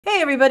Hey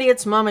everybody,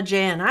 it's Mama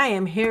Jan. I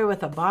am here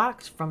with a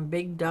box from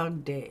Big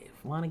Dog Dave.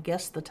 Want to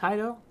guess the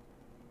title?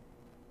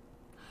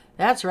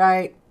 That's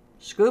right,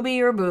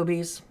 Scooby or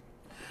Boobies.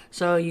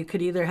 So you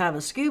could either have a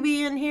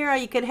Scooby in here or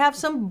you could have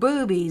some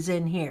Boobies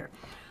in here.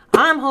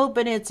 I'm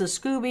hoping it's a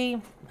Scooby.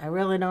 I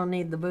really don't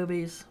need the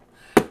Boobies.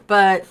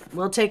 But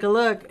we'll take a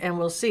look and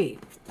we'll see.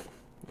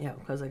 Yeah,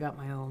 because I got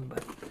my own.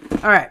 But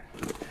all right,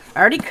 I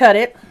already cut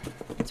it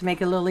to make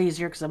it a little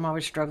easier because I'm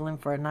always struggling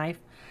for a knife.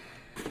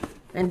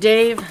 And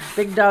Dave,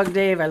 Big Dog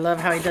Dave, I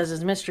love how he does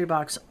his mystery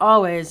box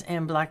always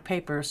in black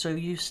paper, so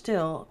you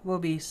still will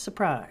be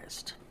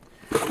surprised.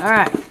 All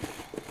right.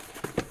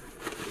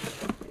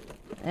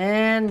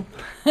 And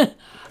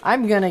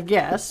I'm going to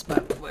guess,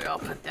 but we'll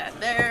put that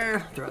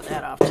there, throw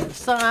that off to the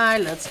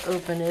side. Let's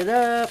open it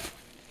up.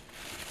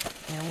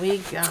 And we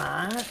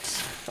got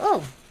a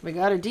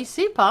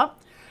DC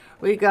pop.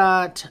 We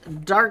got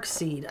Dark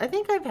Seed. I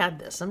think I've had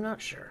this. I'm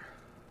not sure.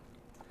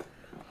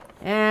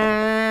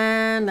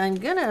 And I'm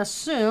going to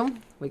assume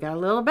we got a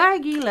little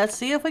baggie. Let's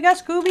see if we got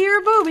Scooby or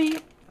Booby.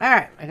 All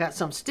right, I got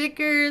some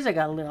stickers. I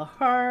got a little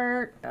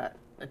heart. Got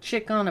a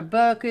chick on a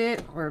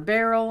bucket or a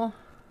barrel.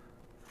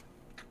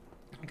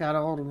 I got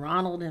old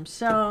Ronald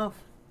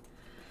himself.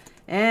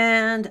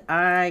 And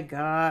I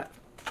got,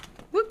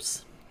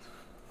 whoops,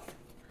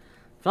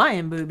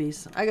 flying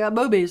boobies. I got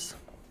boobies.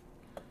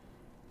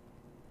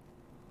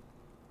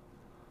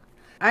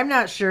 I'm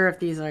not sure if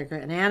these are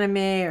an anime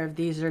or if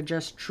these are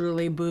just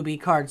truly booby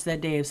cards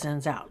that Dave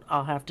sends out.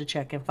 I'll have to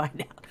check and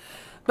find out.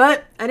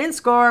 But I didn't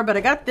score, but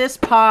I got this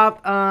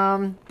pop.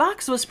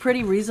 Box was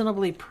pretty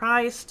reasonably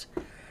priced.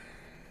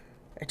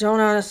 I don't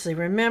honestly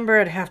remember.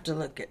 I'd have to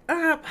look it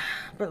up.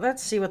 But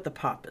let's see what the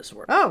pop is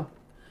worth. Oh,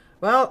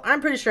 well, I'm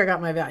pretty sure I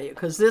got my value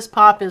because this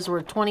pop is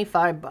worth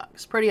 25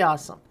 bucks. Pretty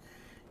awesome.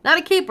 Not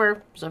a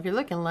keeper, so if you're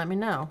looking, let me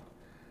know.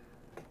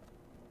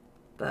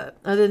 But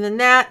other than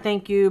that,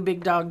 thank you,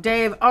 Big Dog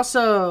Dave.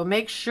 Also,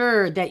 make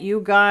sure that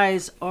you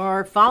guys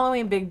are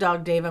following Big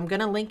Dog Dave. I'm going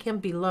to link him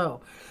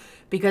below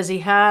because he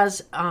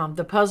has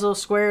the puzzle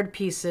squared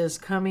pieces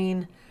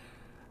coming,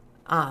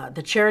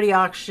 the charity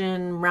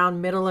auction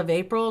around middle of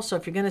April. So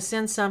if you're going to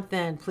send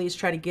something, please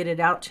try to get it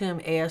out to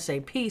him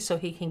ASAP so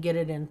he can get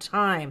it in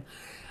time.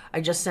 I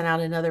just sent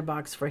out another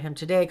box for him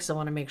today because I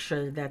want to make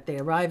sure that they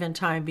arrive in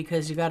time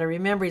because you got to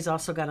remember he's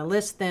also got to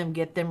list them,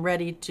 get them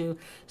ready to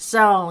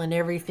sell and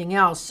everything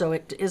else. So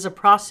it is a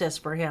process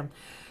for him.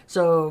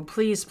 So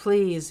please,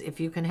 please, if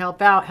you can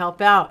help out,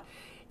 help out.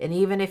 And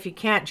even if you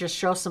can't, just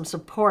show some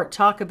support.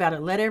 Talk about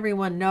it. Let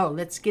everyone know.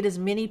 Let's get as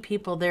many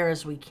people there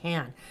as we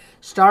can.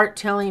 Start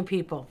telling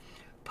people.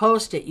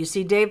 Post it. You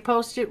see Dave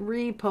post it,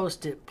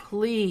 repost it.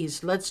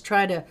 Please, let's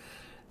try to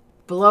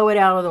blow it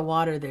out of the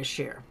water this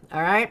year.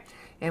 All right?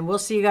 And we'll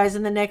see you guys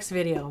in the next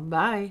video.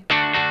 Bye.